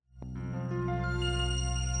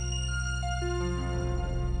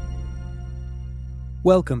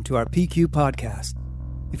Welcome to our PQ podcast.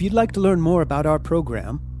 If you'd like to learn more about our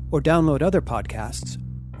program or download other podcasts,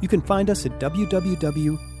 you can find us at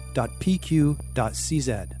www.pq.cz,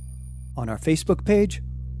 on our Facebook page,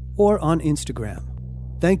 or on Instagram.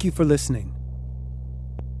 Thank you for listening.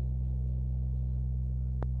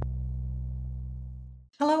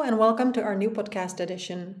 Hello and welcome to our new podcast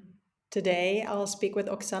edition. Today, I'll speak with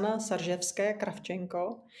Oksana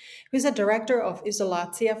Sarzhevskaya-Kravchenko, who's a director of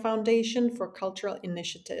Izolatia Foundation for Cultural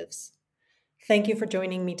Initiatives. Thank you for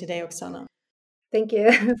joining me today, Oksana. Thank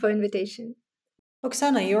you for invitation.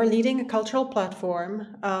 Oksana, you're leading a cultural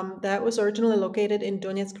platform that was originally located in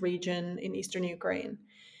Donetsk region in eastern Ukraine.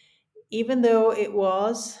 Even though it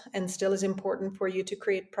was and still is important for you to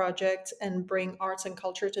create projects and bring arts and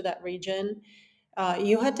culture to that region,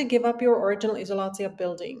 you had to give up your original Izolatia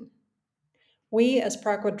building. We, as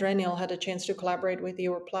Praquadrennial, had a chance to collaborate with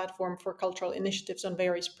your platform for cultural initiatives on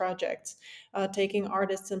various projects, taking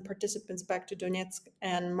artists and participants back to Donetsk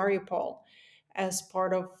and Mariupol as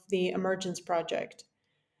part of the Emergence Project.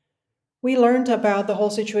 We learned about the whole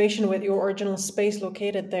situation with your original space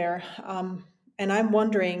located there, and I'm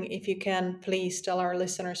wondering if you can please tell our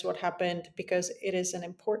listeners what happened, because it is an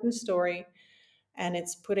important story and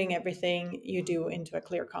it's putting everything you do into a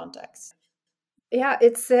clear context. Yeah,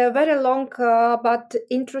 it's a very long but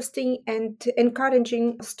interesting and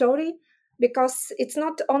encouraging story because it's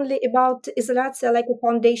not only about Izolatia like a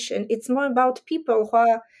foundation, it's more about people who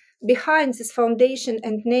are behind this foundation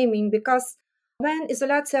and naming. Because when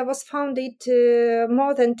Izolatia was founded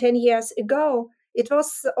more than 10 years ago, it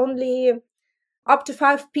was only up to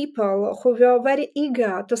 5 people who were very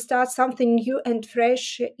eager to start something new and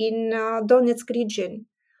fresh in Donetsk region.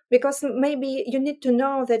 Because maybe you need to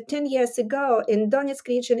know that 10 years ago in Donetsk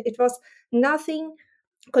region, it was nothing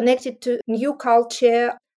connected to new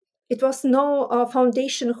culture. It was no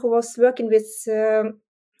foundation who was working with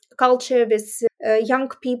culture, with young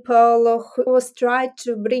people, who was trying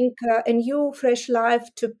to bring a new, fresh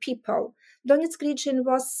life to people. Donetsk region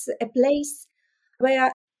was a place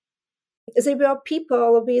where there were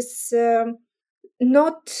people with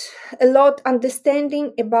not a lot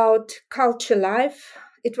understanding about culture life.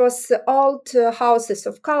 It was old houses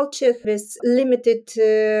of culture with limited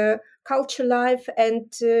culture life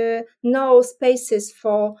and no spaces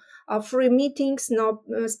for free meetings, no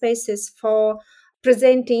spaces for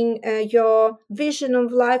presenting your vision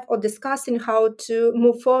of life or discussing how to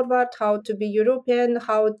move forward, how to be European,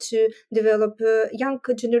 how to develop a young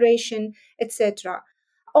generation, etc.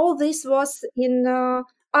 All this was in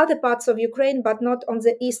other parts of Ukraine, but not on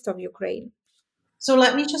the east of Ukraine. So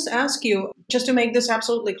let me just ask you, just to make this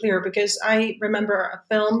absolutely clear, because I remember a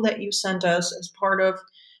film that you sent us as part of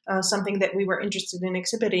something that we were interested in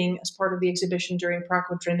exhibiting as part of the exhibition during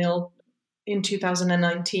Praquadrennial in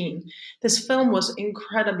 2019. This film was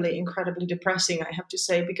incredibly, incredibly depressing, I have to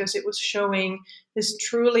say, because it was showing this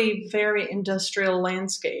truly very industrial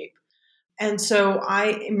landscape. And so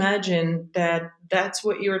I imagine that that's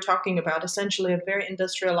what you were talking about, essentially a very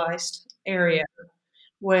industrialized area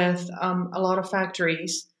with a lot of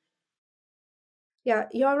factories. Yeah,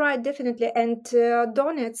 you're right, definitely. And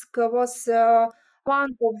Donetsk was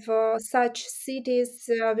one of such cities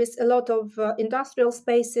with a lot of industrial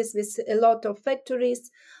spaces, with a lot of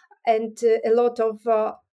factories, and a lot of,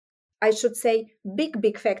 I should say,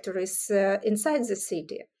 big factories inside the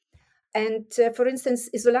city. And for instance,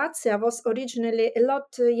 Izolatia was originally, a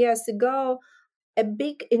lot years ago, a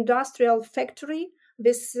big industrial factory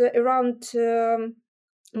with around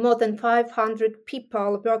more than 500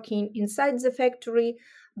 people working inside the factory.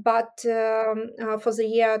 But for the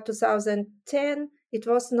year 2010, it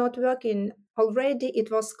was not working already. It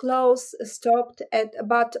was closed, stopped,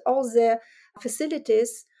 but all the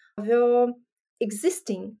facilities were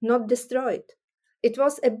existing, not destroyed. It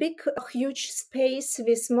was a big, huge space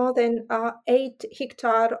with more than 8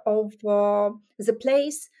 hectares of the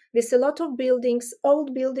place, with a lot of buildings,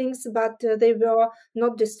 old buildings, but they were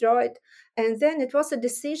not destroyed. And then it was a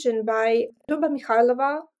decision by Luba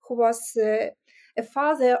Mikhailova, who was a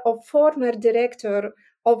father of former director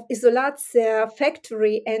of Izolatia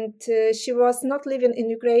factory, and she was not living in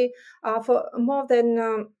Ukraine for more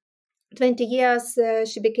than 20 years.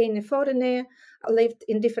 She became a foreigner, lived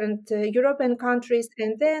in different European countries,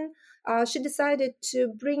 and then she decided to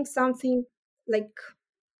bring something like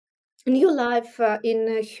new life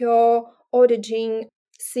in her origin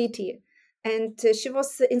city. And she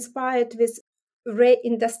was inspired with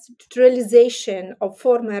reindustrialization of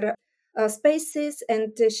former spaces,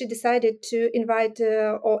 and she decided to invite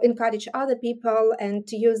or encourage other people and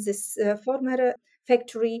to use this former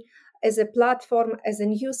factory as a platform, as a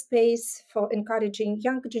new space for encouraging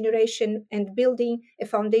young generation and building a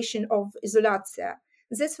foundation of Izolatia.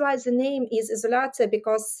 That's why the name is Izolatia,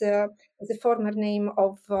 because the former name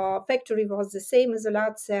of factory was the same,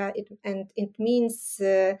 Izolatia, and it means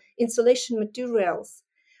insulation materials.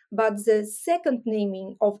 But the second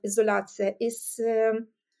naming of Izolatia is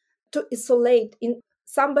to isolate in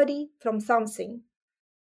somebody from something.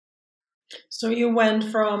 So you went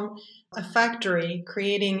from a factory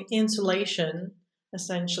creating insulation,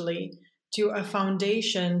 essentially, to a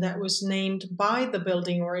foundation that was named by the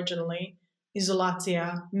building originally,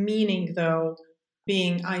 Izolatia, meaning, though,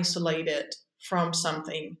 being isolated from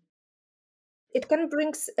something. It can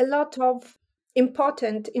bring a lot of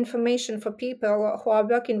important information for people who are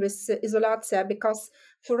working with Izolatia, because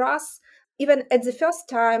for us, even at the first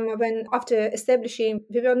time when after establishing,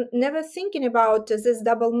 we were never thinking about this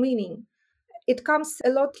double meaning. It comes a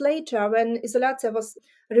lot later when Izolatia was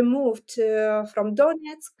removed from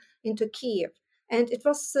Donetsk into Kiev. And it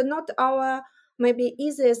was not our maybe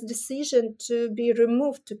easiest decision to be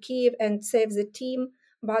removed to Kiev and save the team,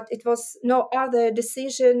 but it was no other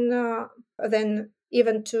decision than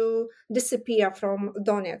even to disappear from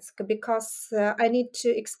Donetsk, because I need to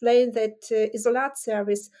explain that Izolatia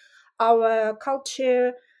with our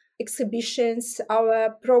culture, exhibitions,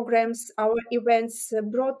 our programs, our events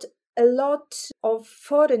brought a lot of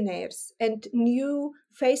foreigners and new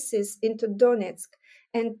faces into Donetsk.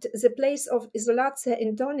 And the place of Izolatia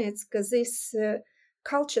in Donetsk, this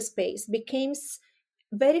culture space, became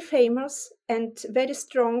very famous and very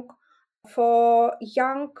strong for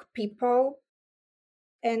young people.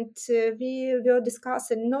 And we were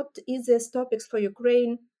discussing not easiest topics for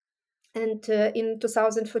Ukraine. And in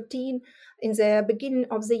 2014, in the beginning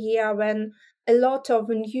of the year, when a lot of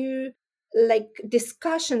new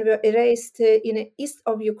discussion were raised in the east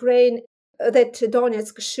of Ukraine, that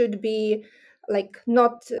Donetsk should be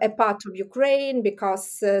not a part of Ukraine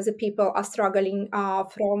because the people are struggling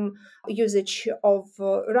from usage of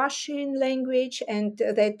Russian language, and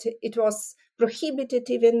that it was prohibited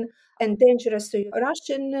even and dangerous to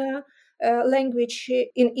Russian language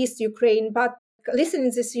in East Ukraine. But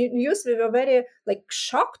listening to this news, we were very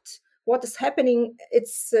shocked. What is happening?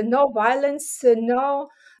 It's no violence, no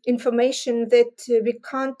information that we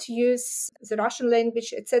can't use the Russian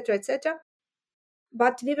language, etc., etc.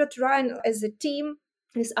 But we were trying as a team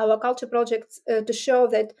with our culture projects to show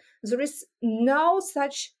that there is no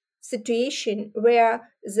such situation where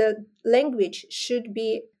the language should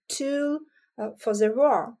be tool for the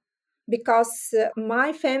war. Because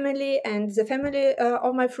my family and the family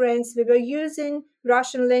of my friends, we were using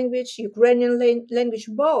Russian language, Ukrainian language,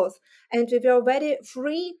 both. And we were very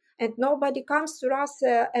free, and nobody comes to us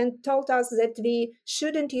and told us that we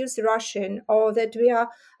shouldn't use Russian or that we are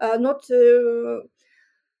not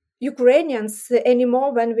Ukrainians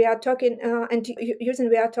anymore when we are talking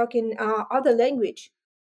we are talking other language.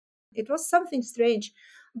 It was something strange,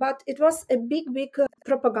 but it was a big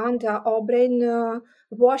propaganda or brain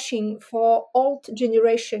washing for old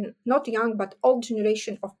generation, not young, but old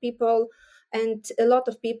generation of people. And a lot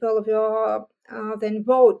of people were then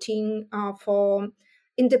voting for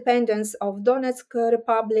independence of Donetsk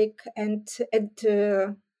Republic. And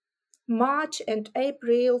at March and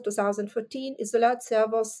April 2014,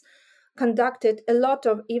 Izolatia was conducted a lot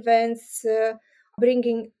of events,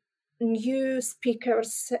 bringing new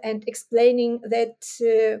speakers and explaining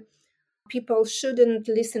that people shouldn't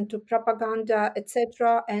listen to propaganda,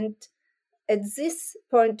 etc. And at this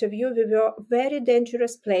point of view, we were a very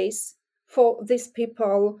dangerous place for these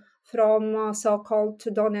people from so-called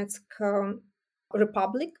Donetsk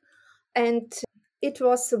Republic. And it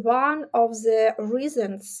was one of the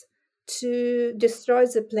reasons to destroy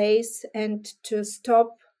the place and to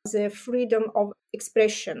stop the freedom of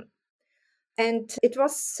expression. And it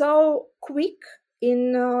was so quick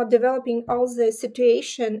in developing all the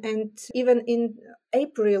situation, and even in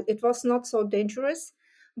April it was not so dangerous,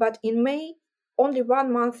 but in May, only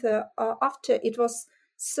 1 month after, it was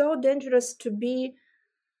so dangerous to be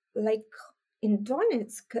in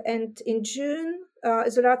Donetsk. And in June,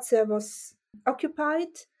 Izolatia was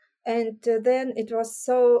occupied, and then it was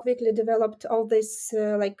so quickly developed all this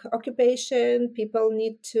occupation. People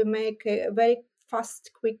need to make very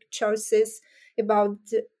fast, quick choices about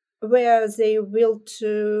where they will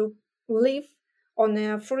to live on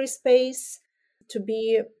a free space, to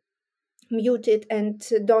be muted and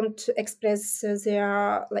don't express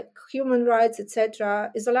their human rights,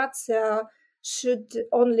 etc. Izolatia should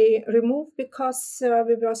only remove because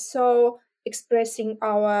we were so expressing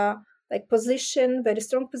our position, very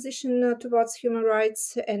strong position towards human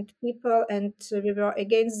rights and people, and we were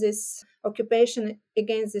against this occupation,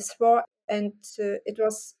 against this war, and it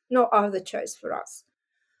was no other choice for us.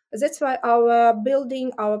 That's why our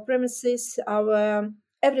building, our premises, our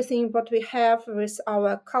everything what we have with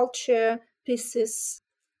our culture pieces,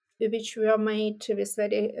 which were made with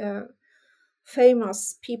very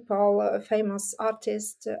famous people, famous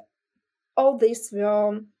artists, all these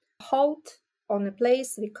were held on a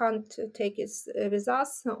place. We can't take it with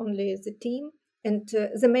us, only the team. And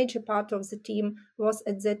the major part of the team was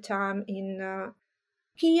at that time in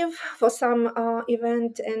Kiev for some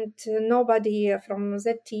event, and nobody from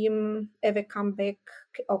that team ever came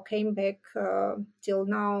back till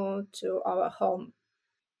now to our home.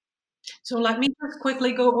 So let me just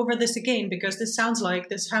quickly go over this again, because this sounds like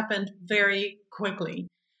this happened very quickly.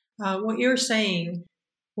 What you're saying,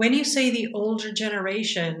 when you say the older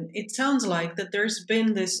generation, it sounds like that there's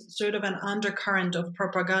been this sort of an undercurrent of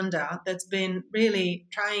propaganda that's been really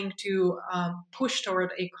trying to push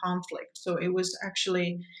toward a conflict. So it was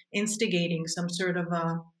actually instigating some sort of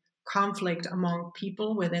a conflict among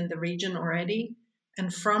people within the region already.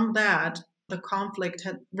 And from that, the conflict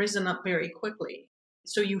had risen up very quickly.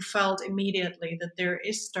 So you felt immediately that there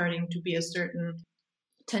is starting to be a certain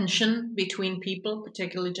tension between people,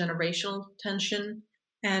 particularly generational tension.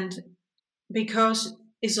 And because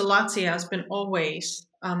Izolatia has been always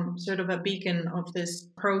sort of a beacon of this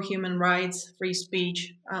pro-human rights, free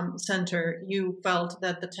speech center, you felt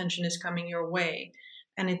that the tension is coming your way.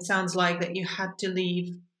 And it sounds like that you had to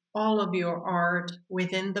leave all of your art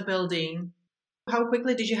within the building. How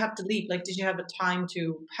quickly did you have to leave? Like, did you have a time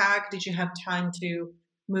to pack? Did you have time to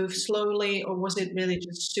move slowly? Or was it really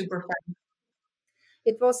just super fast?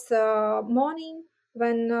 It was morning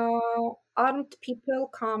when armed people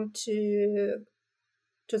come to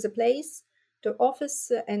the place, to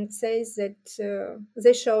office, and says that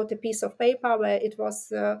they showed a piece of paper where it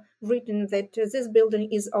was written that this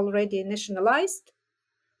building is already nationalized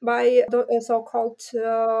by the so-called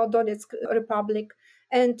Donetsk Republic,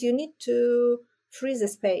 and you need to free the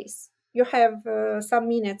space. You have some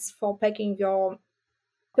minutes for packing your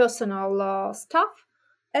personal stuff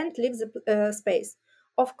and leave the space.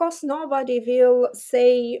 Of course, nobody will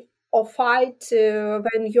say or fight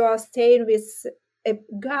when you are staying with a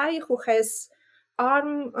guy who has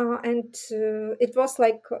arm, and it was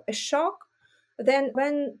like a shock. Then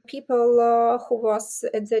when people who was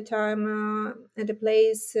at the time at the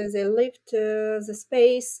place, they left the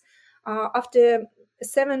space. After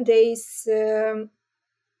 7 days,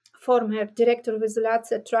 former director of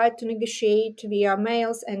Izolatia tried to negotiate via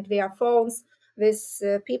mails and via phones with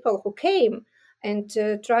people who came, and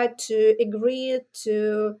tried to agree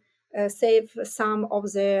to save some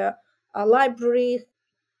of the library.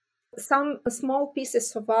 Some small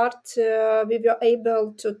pieces of art we were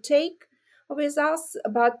able to take with us,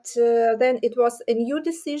 but then it was a new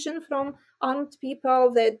decision from armed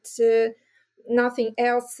people that nothing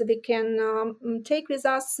else we can take with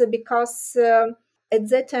us, because at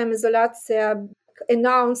that time Izolatia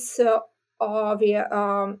announced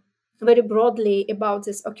very broadly about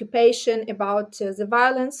this occupation, about the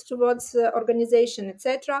violence towards the organization,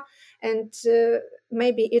 etc. And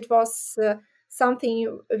maybe it was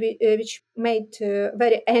something which made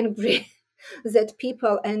very angry that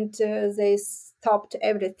people, and they stopped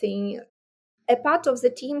everything. A part of the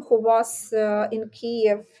team who was in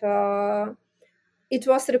Kiev, it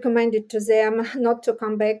was recommended to them not to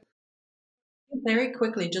come back. Very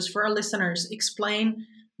quickly, just for our listeners, explain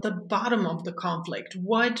the bottom of the conflict.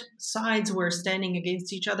 What sides were standing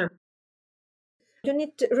against each other? You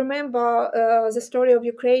need to remember the story of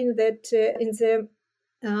Ukraine, that in the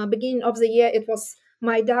beginning of the year it was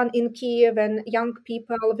Maidan in Kiev, and young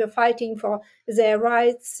people were fighting for their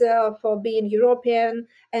rights, for being European,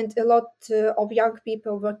 and a lot of young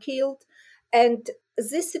people were killed. And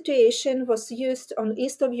this situation was used on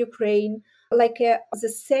east of Ukraine like the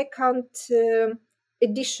second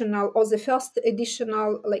additional, or the first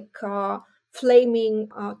additional, flaming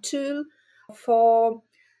tool for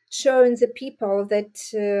showing the people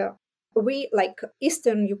that we, like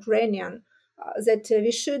Eastern Ukrainian, that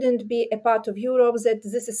we shouldn't be a part of Europe, that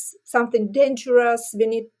this is something dangerous. We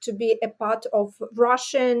need to be a part of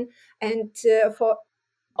Russian, and for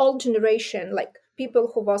all generation, like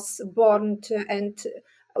people who was born and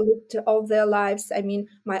lived all their lives. I mean,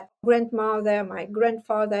 my grandmother, my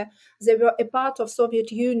grandfather, they were a part of Soviet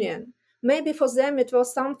Union. Maybe for them it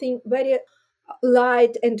was something very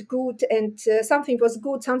light and good, and something was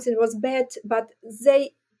good, something was bad, but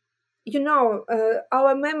they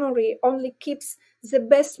our memory only keeps the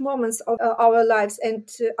best moments of our lives, and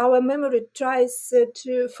our memory tries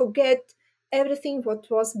to forget everything what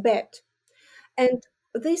was bad. And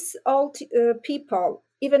these old people,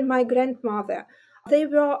 even my grandmother, they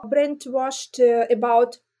were brainwashed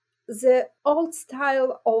about the old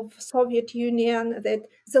style of Soviet Union, that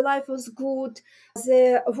the life was good,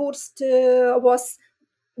 the wurst was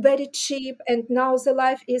very cheap, and now the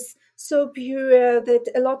life is so pure that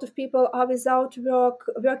a lot of people are without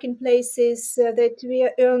working places, that we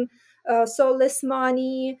earn so less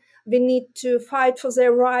money. We need to fight for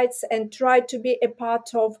their rights and try to be a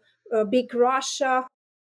part of big Russia.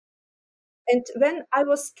 And when I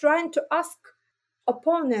was trying to ask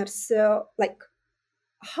opponents, like,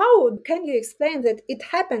 how can you explain that it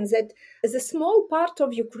happens that the small part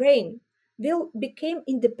of Ukraine will become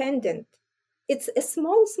independent? It's a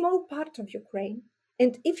small part of Ukraine.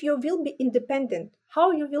 And if you will be independent,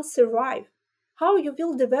 how you will survive? How you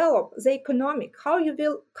will develop the economic? How you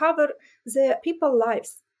will cover the people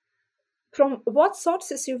lives? From what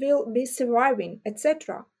sources you will be surviving,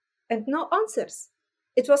 etc. And no answers.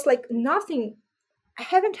 It was like nothing. I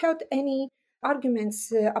haven't heard any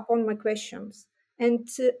arguments upon my questions. And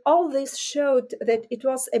all this showed that it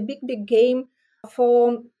was a big game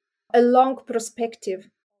for a long perspective.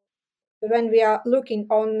 When we are looking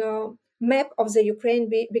on a map of the Ukraine,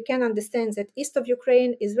 we can understand that east of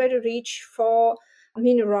Ukraine is very rich for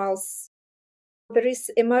minerals. There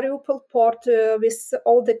is a Mariupol port with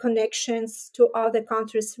all the connections to other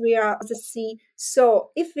countries via the sea.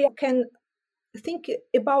 So if we can think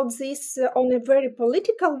about this on a very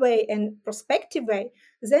political way and prospective way,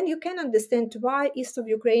 then you can understand why east of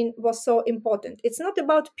Ukraine was so important. It's not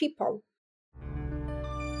about people.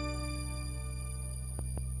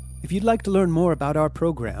 If you'd like to learn more about our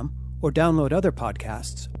program or download other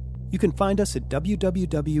podcasts, you can find us at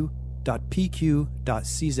www.pq.cz,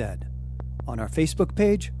 on our Facebook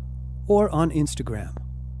page, or on Instagram.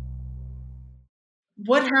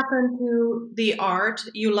 What happened to the art?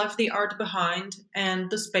 You left the art behind and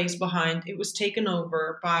the space behind. It was taken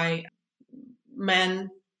over by men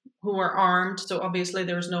who were armed, so obviously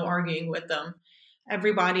there was no arguing with them.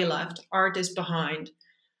 Everybody left. Art is behind.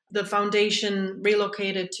 The foundation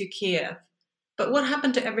relocated to Kiev. But what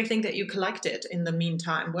happened to everything that you collected in the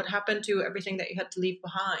meantime? What happened to everything that you had to leave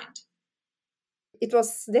behind? It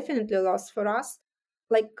was definitely a loss for us.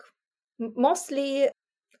 Like, mostly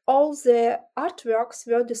all the artworks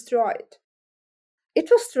were destroyed. It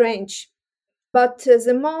was strange. But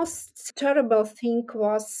the most terrible thing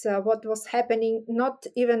was what was happening, not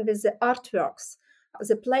even with the artworks.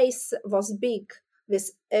 The place was big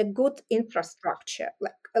with a good infrastructure,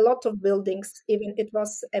 like a lot of buildings. Even it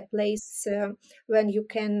was a place when you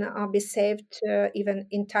can be saved even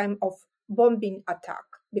in time of bombing attack,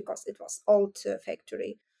 because it was old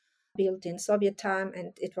factory built in Soviet time,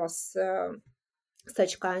 and it was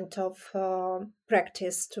such kind of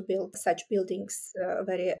practice to build such buildings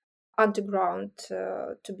very underground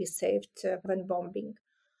to be saved when bombing.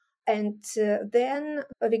 And then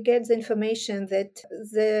we get the information that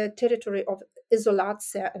the territory of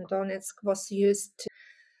Izolatsia and Donetsk was used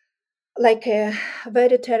like a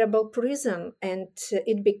very terrible prison, and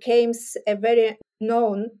it became a very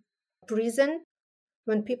known prison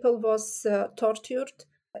when people was tortured.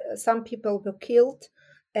 Some people were killed,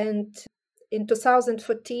 and in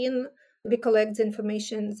 2014 we collect the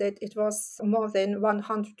information that it was more than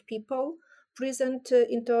 100 people prisoned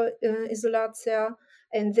into Izolatsia.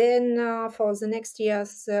 And then for the next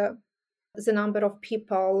years the number of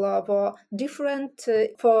people were different.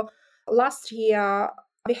 For last year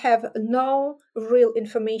we have no real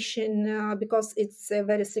information because it's a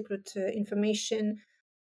very secret information,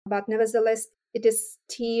 but nevertheless it is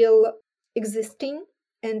still existing,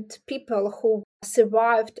 and people who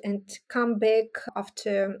survived and come back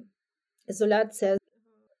after Izolatsia,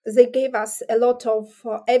 they gave us a lot of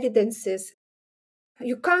evidences.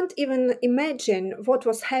 You can't even imagine what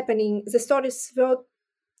was happening. The stories were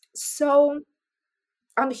so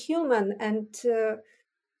unhuman, and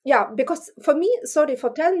because for me, sorry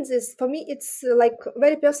for telling this, for me it's like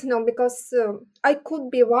very personal, because I could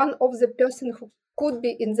be one of the person who could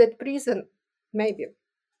be in that prison, maybe,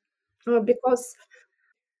 because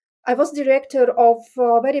I was director of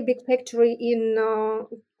a very big factory in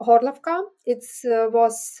Horlovka. It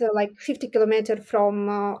was like 50 kilometers from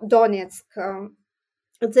Donetsk.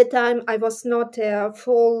 At that time, I was not a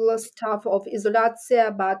full staff of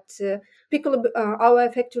Izolatsia, but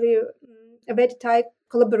our factory very tight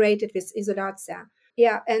collaborated with Izolatsia.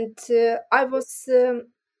 Yeah, and I was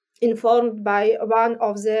informed by one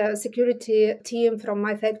of the security team from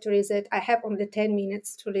my factory that I have only 10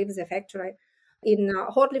 minutes to leave the factory in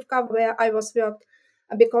Horlivka, where I was worked,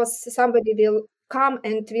 because somebody will come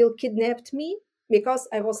and will kidnap me because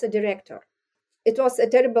I was a director. It was a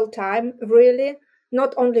terrible time, really,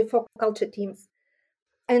 not only for culture teams.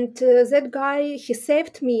 And that guy, he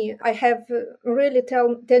saved me. I have really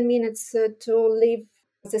 10 minutes to leave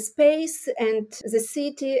the space and the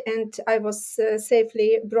city, and I was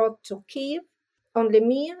safely brought to Kiev, only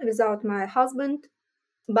me, without my husband.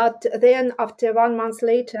 But then, after 1 month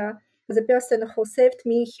later, the person who saved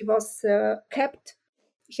me, he was kept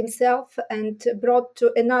himself and brought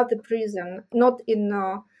to another prison, not in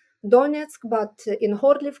Donetsk, but in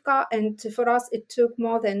Horlivka. And for us, it took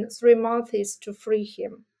more than 3 months to free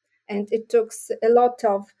him. And it took a lot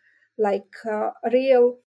of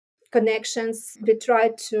real connections. We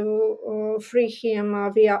tried to free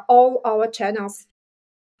him via all our channels.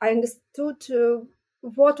 I understood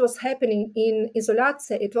what was happening in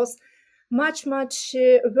Izolatsia. It was much, much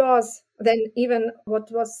worse than even what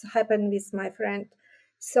was happening with my friend.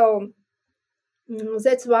 So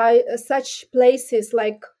that's why such places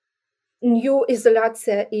like New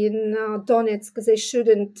Izolatsia in Donetsk, they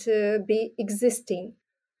shouldn't be existing.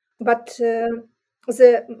 But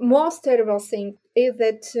the most terrible thing is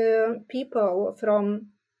that people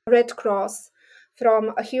from Red Cross,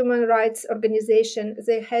 from a human rights organization,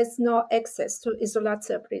 they has no access to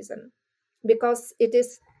Izolatsia prison because it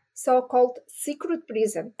is so-called secret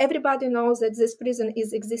prison. Everybody knows that this prison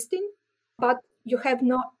is existing, but you have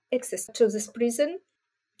no access to this prison.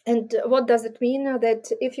 And what does it mean?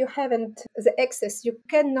 That if you haven't the access, you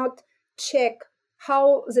cannot check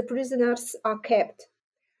how the prisoners are kept,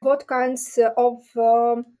 what kinds of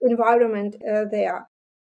environment they are.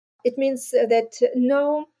 It means that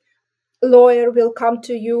no lawyer will come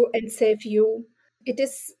to you and save you. It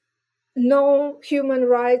is no human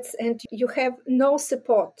rights and you have no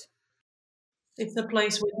support. It's a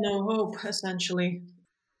place with no hope, essentially.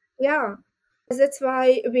 Yeah, that's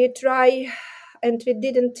why we try and we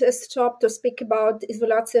didn't stop to speak about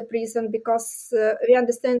Izolatsia prison because we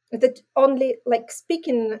understand that only like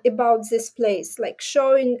speaking about this place, like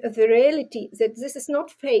showing the reality that this is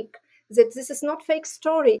not fake, that this is not fake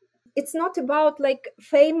story. It's not about like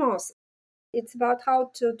famous. It's about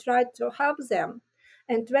how to try to help them.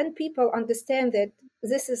 And when people understand that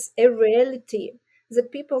this is a reality, the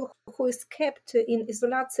people who is kept in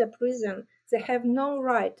Izolatsia prison, they have no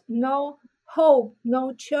right, no hope,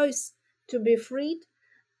 no choice to be freed.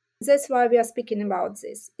 That's why we are speaking about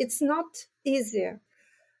this. It's not easy,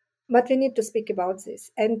 but we need to speak about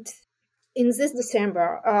this. And in this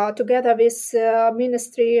December, together with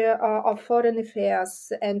Ministry of Foreign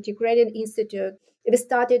Affairs and Ukrainian Institute, we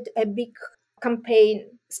started a big campaign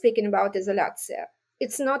speaking about Izolatsia.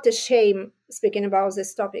 It's not a shame speaking about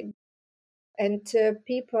this topic. And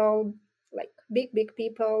people, like big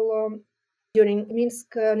people, during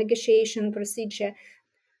Minsk negotiation procedure,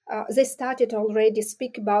 they started already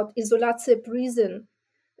speak about Izolatsia prison.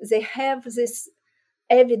 They have this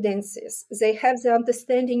evidences, they have the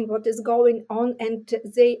understanding what is going on, and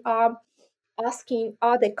they are asking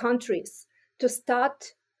other countries to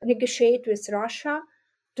start negotiate with Russia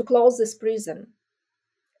to close this prison.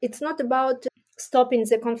 It's not about stopping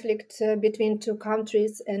the conflict between two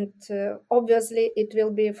countries, and obviously it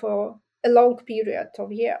will be for a long period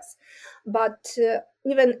of years. But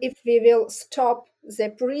even if we will stop the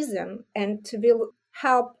prison and will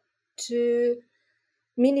help to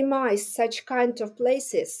minimize such kind of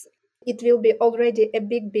places, it will be already a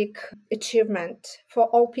big achievement for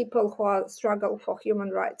all people who are struggle for human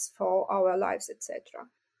rights, for our lives, etc.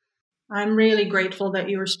 I'm really grateful that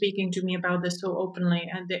you're speaking to me about this so openly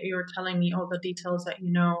and that you're telling me all the details that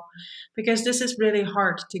you know, because this is really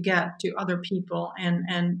hard to get to other people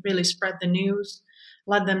and really spread the news,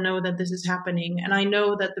 let them know that this is happening. And I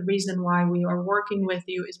know that the reason why we are working with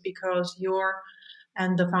you is because your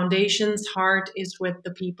and the foundation's heart is with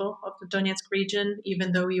the people of the Donetsk region.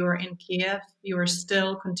 Even though you are in Kiev, you are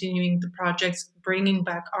still continuing the projects, bringing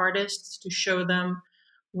back artists to show them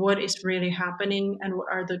what is really happening and what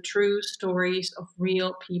are the true stories of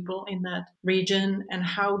real people in that region and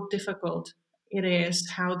how difficult it is,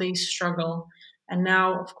 how they struggle. And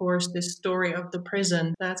now, of course, this story of the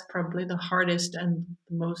prison, that's probably the hardest and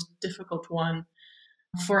the most difficult one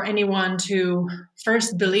for anyone to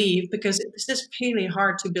first believe, because this is really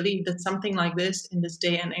hard to believe that something like this in this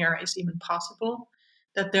day and era is even possible,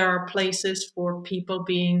 that there are places for people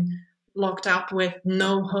being locked up with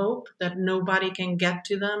no hope, that nobody can get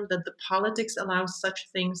to them, that the politics allows such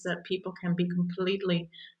things that people can be completely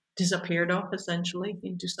disappeared off essentially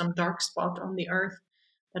into some dark spot on the earth.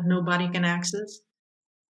 that nobody can access?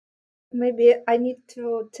 Maybe I need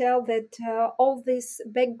to tell that all this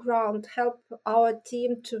background help our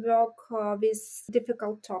team to work with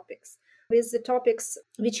difficult topics, with the topics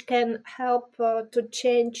which can help to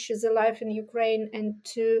change the life in Ukraine and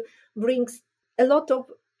to bring a lot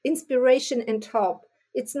of inspiration and hope.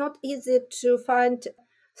 It's not easy to find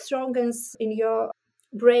strongness in your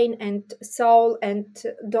brain and soul and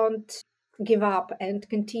don't give up and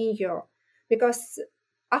continue, because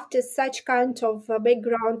after such kind of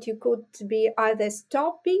background, you could be either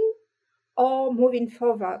stopping or moving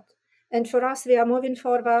forward. And for us, we are moving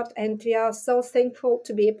forward, and we are so thankful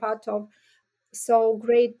to be a part of so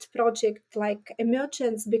great project like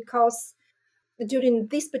Emergence, because during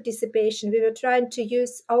this participation, we were trying to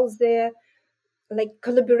use all the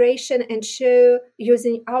collaboration and show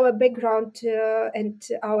using our background and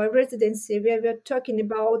our residency. We were talking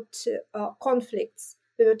about conflicts.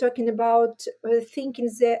 We were talking about thinking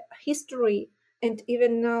the history and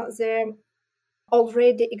even the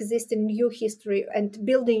already existing new history and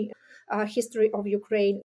building history of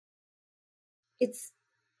Ukraine. It's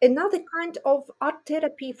another kind of art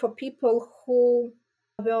therapy for people who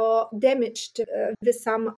were damaged with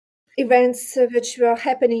some events which were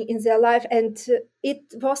happening in their life, and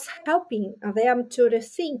it was helping them to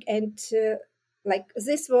rethink. And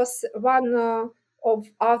this was one of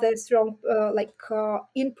other strong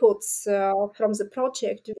inputs from the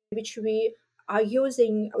project, which we are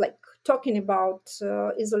using, talking about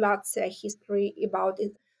Izolatia history, about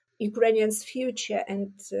Ukrainians' future,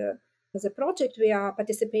 and the project we are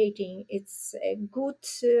participating. It's a good,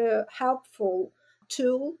 helpful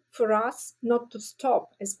tool for us not to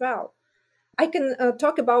stop as well. I can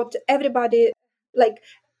talk about everybody,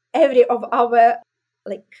 every of our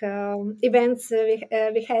events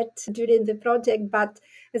we had during the project, but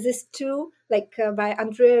these two, by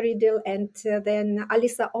Andrea Riedel and then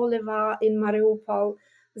Alisa Oliva in Mariupol,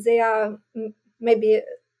 they are maybe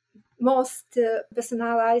most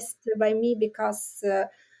personalized by me, because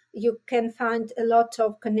you can find a lot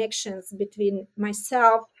of connections between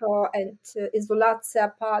myself and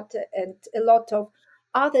Izolatia part and a lot of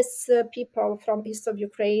other people from east of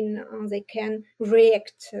Ukraine. They can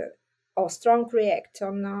react or strong react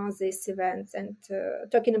on these events. And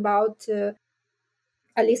talking about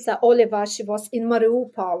Alisa Oliva, she was in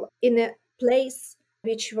Mariupol, in a place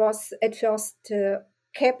which was at first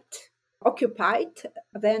kept occupied,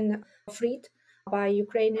 then freed by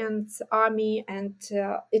Ukrainian army, and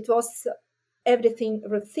it was everything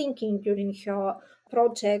rethinking during her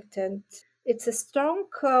project. And it's a strong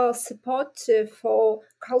support for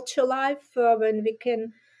culture life when we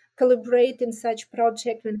can collaborate in such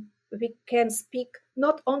project, when we can speak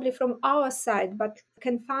not only from our side, but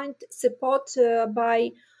can find support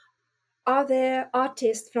by other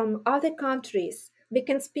artists from other countries. We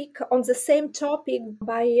can speak on the same topic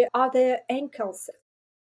by other angles.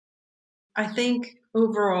 I think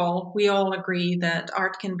overall, we all agree that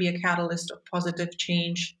art can be a catalyst of positive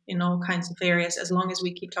change in all kinds of areas, as long as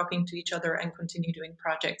we keep talking to each other and continue doing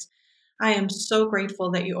projects. I am so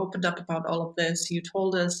grateful that you opened up about all of this. You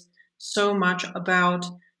told us so much about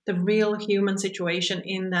the real human situation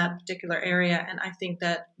in that particular area. And I think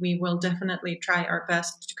that we will definitely try our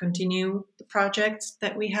best to continue the projects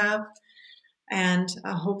that we have, and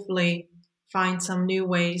hopefully find some new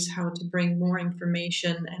ways how to bring more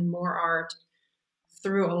information and more art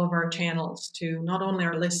through all of our channels to not only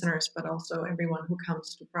our listeners, but also everyone who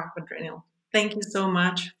comes to Prague Quadrennial. Thank you so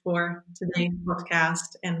much for today's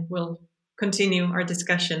podcast, and we'll continue our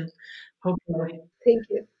discussion, hopefully. Thank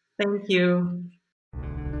you. Thank you.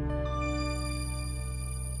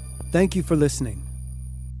 Thank you for listening.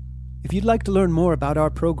 If you'd like to learn more about our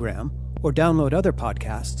program or download other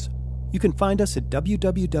podcasts, you can find us at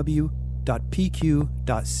www.pq.cz,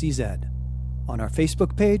 on our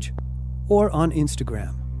Facebook page, or on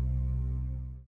Instagram.